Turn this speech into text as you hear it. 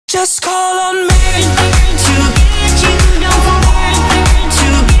Just call on me to get you, don't forget to get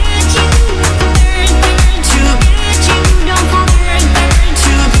you, to get you, don't forget to get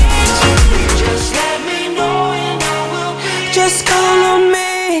you. Just let me know and I will be. Just call on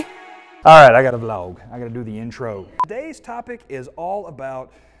me. All right, I got a vlog. I got to do the intro. Today's topic is all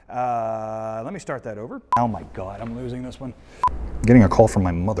about, let me start that over. Oh my God, I'm losing this one. I'm getting a call from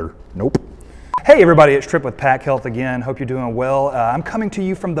my mother. Nope. Hey everybody, it's Trip with Pack Health again. Hope you're doing well. I'm coming to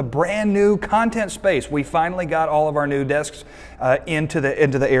you from the brand new content space. We finally got all of our new desks into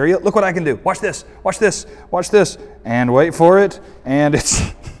the area. Look what I can do. Watch this, watch this, watch this, and wait for it. And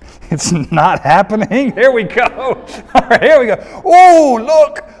it's not happening. Here we go. All right, here we go. Oh,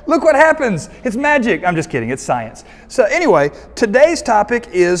 look what happens. It's magic. I'm just kidding, it's science. So anyway, today's topic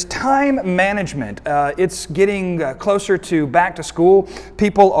is time management. It's getting closer to back to school.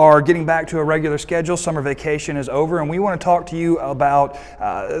 People are getting back to a regular schedule. Summer vacation is over, and we want to talk to you about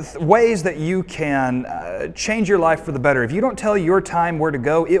ways that you can change your life for the better. If you don't tell your time where to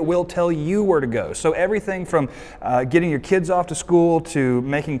go, it will tell you where to go. So everything from getting your kids off to school to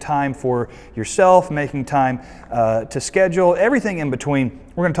making time for yourself, making time to schedule, everything in between.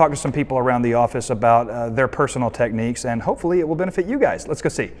 We're going to talk to some people around the office about their personal techniques, and hopefully it will benefit you guys. Let's go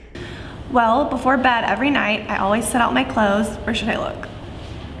see. Well, before bed every night, I always set out my clothes. Where should I look?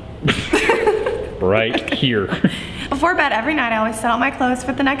 Right here. Before bed every night, I always set out my clothes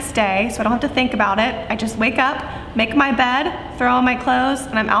for the next day, so I don't have to think about it. I just wake up, make my bed, throw on my clothes,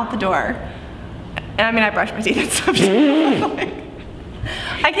 and I'm out the door. And I mean, I brush my teeth and stuff.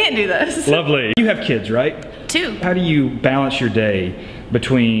 I can't do this. Lovely. You have kids, right? 2. How do you balance your day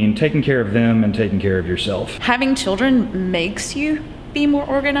between taking care of them and taking care of yourself? Having children makes you be more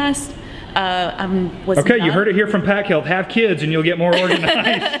organized. Okay, you heard it here from Pack Health. Have kids and you'll get more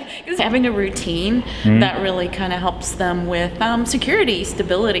organized. Having a routine that really kind of helps them with security,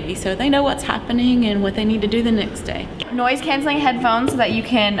 stability, so they know what's happening and what they need to do the next day. Noise canceling headphones so that you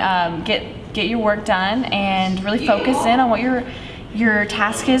can get your work done and really focus in on what your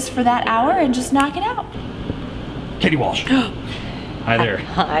task is for that hour and just knock it out. Katie Walsh. Hi there.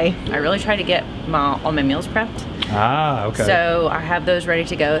 Hi. I really try to get all my meals prepped. Ah, okay. So I have those ready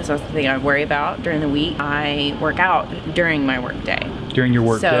to go. It's not something I worry about during the week. I work out during my work day. During your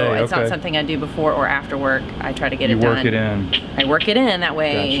work day, So it's okay. not something I do before or after work. I try to get it done. You work it in. I work it in. That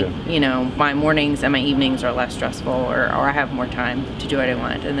way, Gotcha. you know, my mornings and my evenings are less stressful, or I have more time to do what I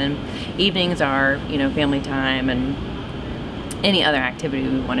want. And then evenings are, you know, family time and any other activity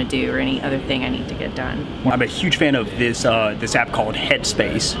we want to do or any other thing I need to get done. I'm a huge fan of this this app called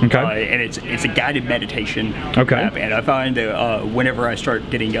Headspace, and it's a guided meditation app. And I find that whenever I start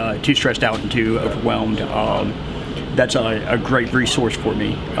getting too stressed out and too overwhelmed, that's a great resource for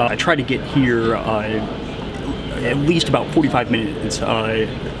me. I try to get here at least about 45 minutes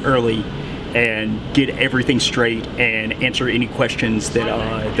early and get everything straight and answer any questions that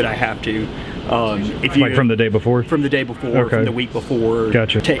I have to. If you, like from the day before? From the day before, from the week before.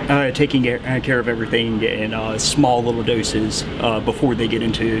 Gotcha. Taking care of everything in small little doses before they get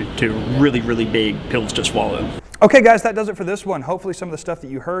into really, really big pills to swallow. Okay guys, that does it for this one. Hopefully some of the stuff that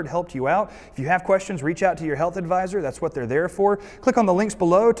you heard helped you out. If you have questions, reach out to your health advisor. That's what they're there for. Click on the links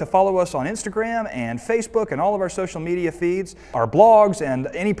below to follow us on Instagram and Facebook and all of our social media feeds. Our blogs and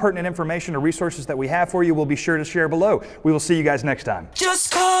any pertinent information or resources that we have for you, we'll be sure to share below. We will see you guys next time. Just